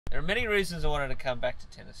There are many reasons I wanted to come back to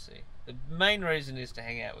Tennessee. The main reason is to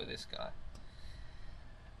hang out with this guy.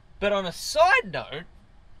 But on a side note,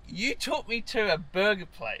 you took me to a burger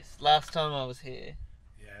place last time I was here.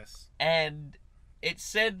 Yes. And it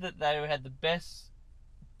said that they had the best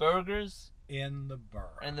burgers in the Boro.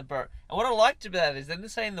 And what I liked about it is they didn't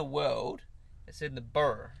say in the world, it said in the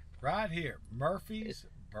Boro. Right here, Murphy's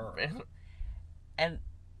Boro. And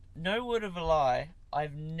no word of a lie,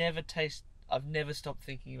 I've never stopped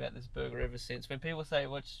thinking about this burger ever since. When people say,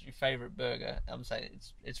 "What's your favorite burger?" I'm saying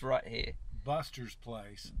it's right here. Buster's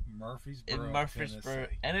place, Murphy's Boro, in Murfreesboro,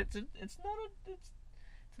 and it's a little bit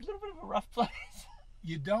of a rough place.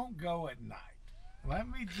 You don't go at night. Let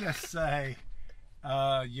me just say,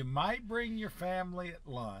 you might bring your family at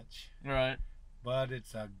lunch, right? But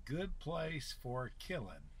it's a good place for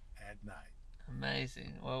killing at night.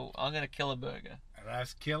 Amazing. Well, I'm gonna kill a burger.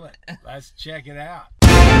 Let's kill it. Let's check it out.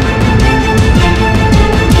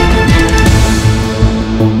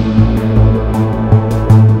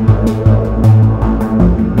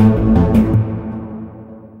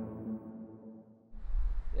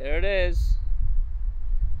 There it is.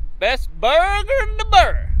 Best burger in the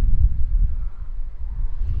Boro.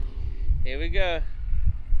 Here we go.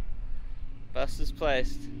 Buster's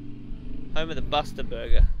Place. Home of the Buster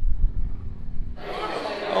Burger.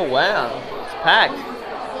 Oh wow, it's packed.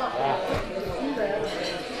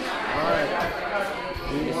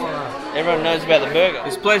 Everyone knows about the burger.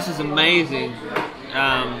 This place is amazing.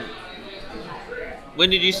 When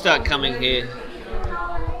did you start coming here?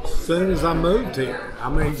 As soon as I moved here. I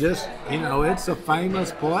mean, just, you know, it's a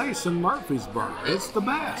famous place in Murfreesboro. It's the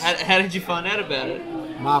best. How did you find out about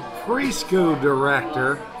it? My preschool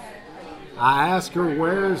director, I asked her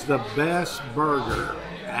where's the best burger,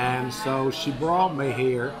 and so she brought me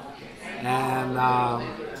here, and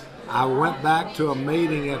I went back to a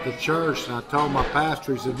meeting at the church, and I told my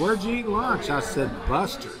pastor, he said, "Where'd you eat lunch?" I said,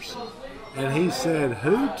 "Buster's." And he said,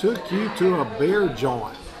 "Who took you to a beer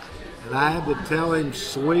joint?" And I had to tell him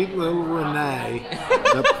sweet little Renee,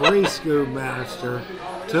 the preschool minister,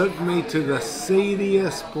 took me to the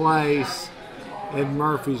seediest place in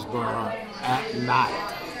Murfreesboro at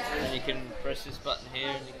night. And you can press this button here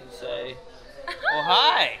and you can say, "Oh,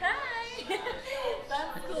 hi." Hi.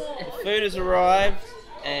 That's cool. The food has arrived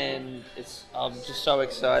and I'm just so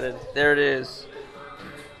excited. There it is.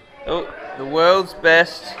 Oh, the world's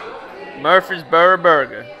best Murfreesboro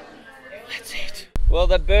burger. That's it. Well,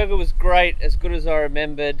 that burger was great, as good as I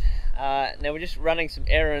remembered. Now we're just running some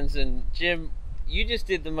errands, and Jim, you just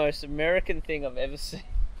did the most American thing I've ever seen.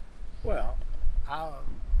 Well,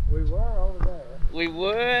 we were over there. We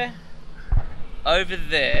were over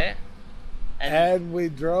there, and we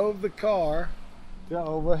drove the car to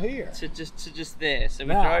over here. To just there. So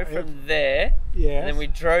we Now, drove from there, yes, and then we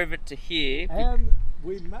drove it to here. And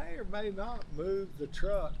we may or may not move the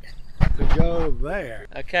truck to go there.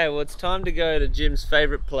 Okay, well it's time to go to Jim's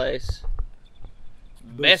favorite place.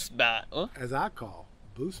 Best Buy. Oh? As I call,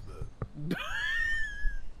 Boost Boo.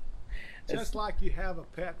 Just like you have a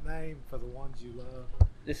pet name for the ones you love,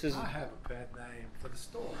 I have a pet name for the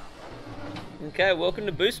store. Okay, welcome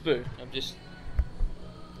to Boost Boo. I've just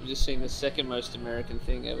seen the second most American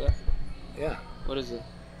thing ever. Yeah. What is it?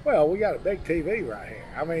 Well, we got a big TV right here.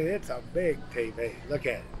 I mean, it's a big TV. Look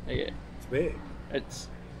at it. Yeah. It's big.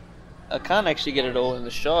 I can't actually get it all in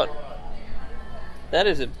the shot. That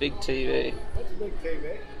is a big TV. That's a big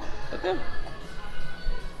TV. Okay.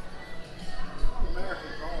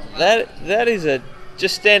 That is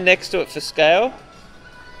just stand next to it for scale.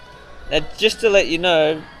 Now, just to let you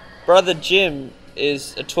know, brother Jim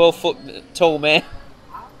is a 12-foot tall man.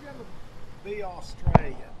 I'm going to be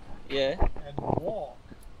Australian. Yeah. And walk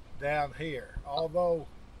down here. Although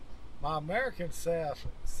my American self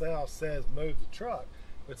says move the truck,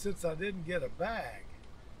 but since I didn't get a bag,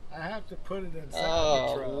 I have to put it inside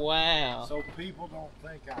the truck. Oh, wow. So people don't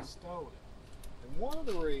think I stole it. And one of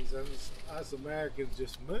the reasons us Americans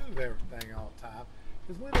just move everything all the time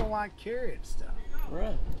is we don't like carrying stuff.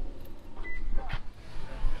 Right.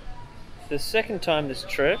 For the second time this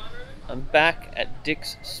trip, I'm back at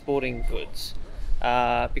Dick's Sporting Goods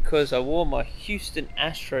because I wore my Houston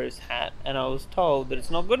Astros hat and I was told that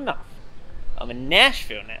it's not good enough. I'm in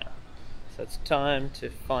Nashville now, so it's time to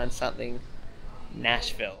find something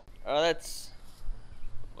Nashville. Alright,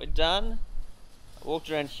 we're done. I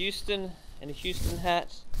walked around Houston in a Houston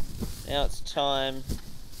hat. Now it's time to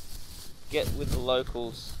get with the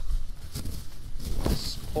locals.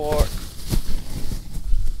 Support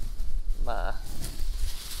my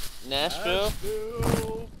Nashville,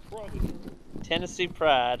 Tennessee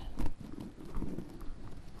pride.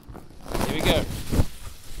 Here we go.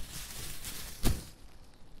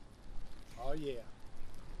 Oh yeah.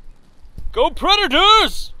 Go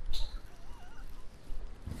Predators!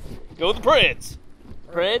 Go the Preds.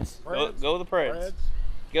 Preds? Go the Preds.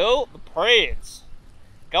 Go the Preds.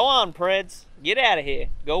 Go on, Preds. Get out of here.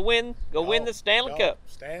 Go win the Stanley Cup.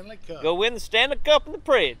 Stanley Cup. Go win the Stanley Cup and the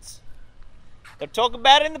Preds. They'll talk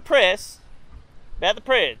about it in the press, about the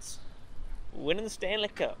Preds winning the Stanley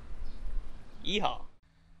Cup. Yeehaw.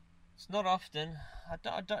 It's not often.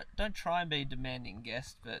 I don't try and be a demanding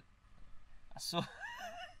guest, but I saw.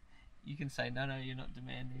 You can say no, you're not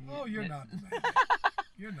demanding. Oh, you're not demanding.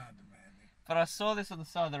 You're not demanding. But I saw this on the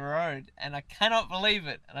side of the road, and I cannot believe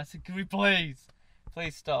it. And I said, "Can we please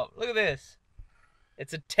stop? Look at this.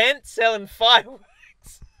 It's a tent selling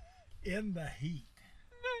fireworks In the heat.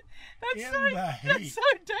 That's so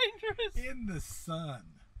dangerous. In the sun.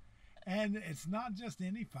 And it's not just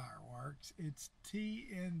any fireworks, it's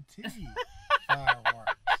TNT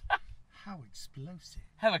fireworks. How explosive.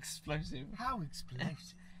 How explosive. How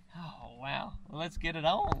explosive. Oh, wow. Well, let's get it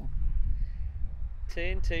on.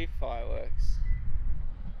 TNT fireworks.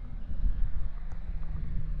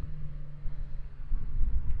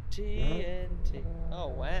 TNT. Oh,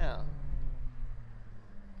 wow.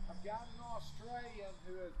 I've got an Australian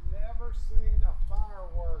who has never seen a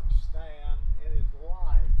fireworks stand in his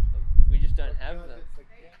life. We just don't have them.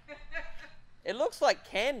 It looks like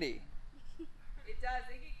candy. It does.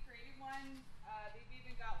 They get creative ones. They've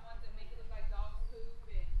even got ones that make it look like dog poop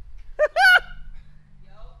and.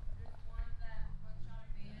 Yup. There's one that one shot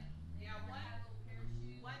a man. Yeah,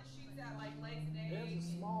 one shoots at like legs and eggs. There's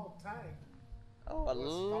a small tank. Oh, I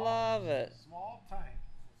love it. Small tank.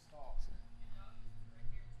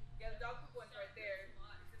 Yeah, the dog poop one's right there.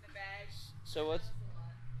 It's in the bag. So what's...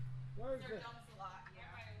 Where's They're the... dumps a lot.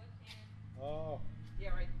 Yeah. Oh, Yeah,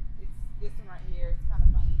 right. It's this one right here. It's kind of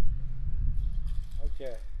funny.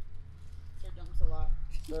 okay. They're dumps a lot.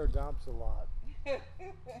 Sure dumps a lot.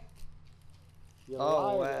 You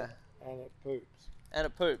Oh, light wow. it and it poops. And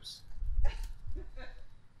it poops.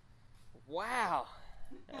 Wow.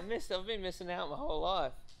 I've been missing out my whole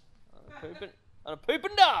life. On a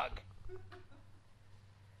pooping dog.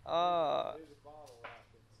 Here's a bottle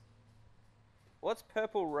rockets. What's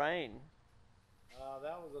Purple Rain?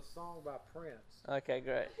 That was a song by Prince. Okay,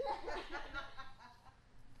 great.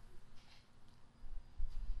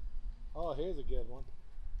 Oh, here's a good one.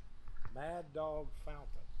 Mad Dog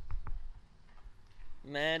Fountain.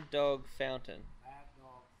 Mad Dog Fountain. Mad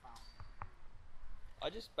Dog Fountain. I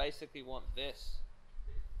just basically want this.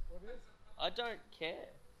 What is it? I don't care.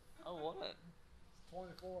 I want it.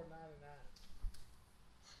 It's $24.99.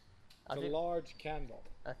 I It's think, a large candle.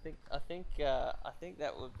 I think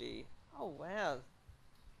that would be. Oh wow.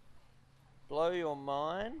 Blow your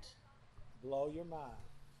mind. Blow your mind.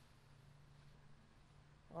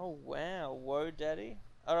 Oh wow. Whoa, daddy.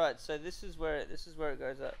 All right. So this is where it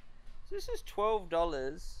goes up. So this is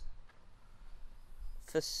 $12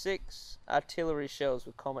 for 6 artillery shells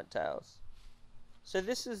with comet tails. So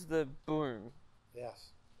this is the boom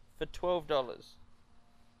Yes. for $12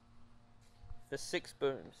 for 6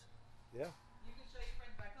 booms. Yeah. You can show your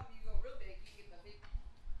friends back home. You go real big. You get the big.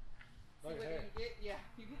 See Look what here. you get? Yeah.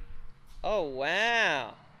 You get. Oh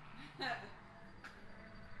wow.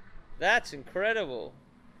 That's incredible.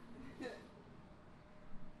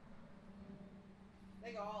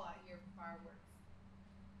 They go all out here for fireworks.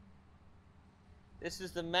 This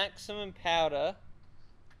is the maximum powder.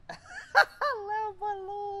 Allowed by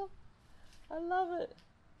law. I love it.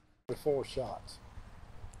 4 shots.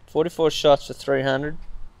 44 shots for 300.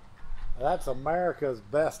 That's America's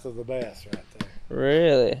best of the best right there.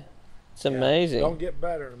 Really? It's Yeah, amazing. Don't get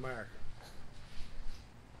better in America.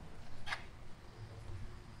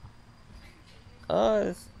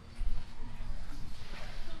 Oh,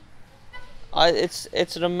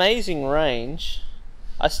 it's an amazing range.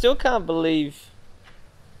 I still can't believe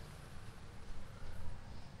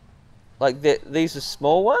like these are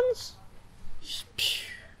small ones.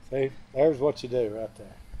 See, there's what you do right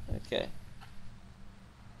there. Okay.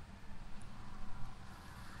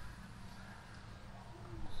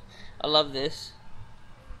 I love this.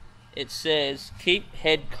 It says, keep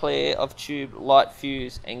head clear of tube, light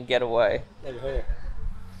fuse, and get away. Look here.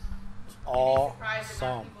 It's You'd be surprised the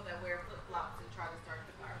amount awesome. of people that wear flip flops and try to start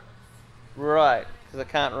the fireworks. Right, because I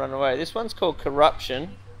can't run away. This one's called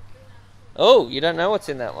Corruption. Oh, you don't know what's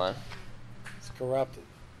in that one. It's corrupted.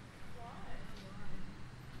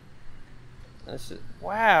 This is,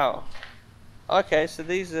 wow. Okay, so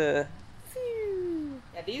these are...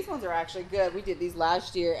 Yeah, these ones are actually good. We did these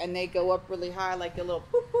last year, and they go up really high, like the little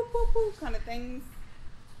poop, poop, poop, poop kind of things.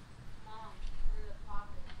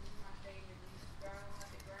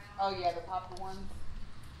 Oh yeah, the popper ones.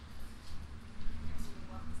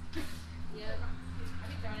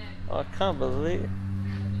 can't believe it.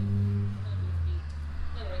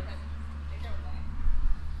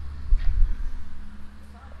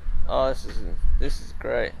 Oh, this is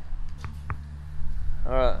great.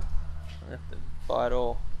 Alright, I have to buy it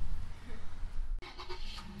all.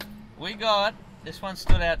 We got, this one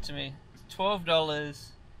stood out to me, $12.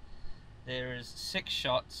 There is 6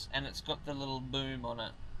 shots and it's got the little boom on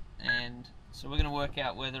it. And so we're going to work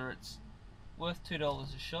out whether it's worth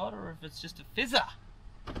 $2 a shot or if it's just a fizzer.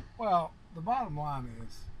 Well, the bottom line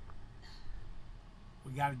is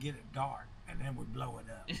we got to get it dark and then we blow it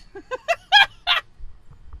up.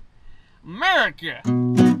 America!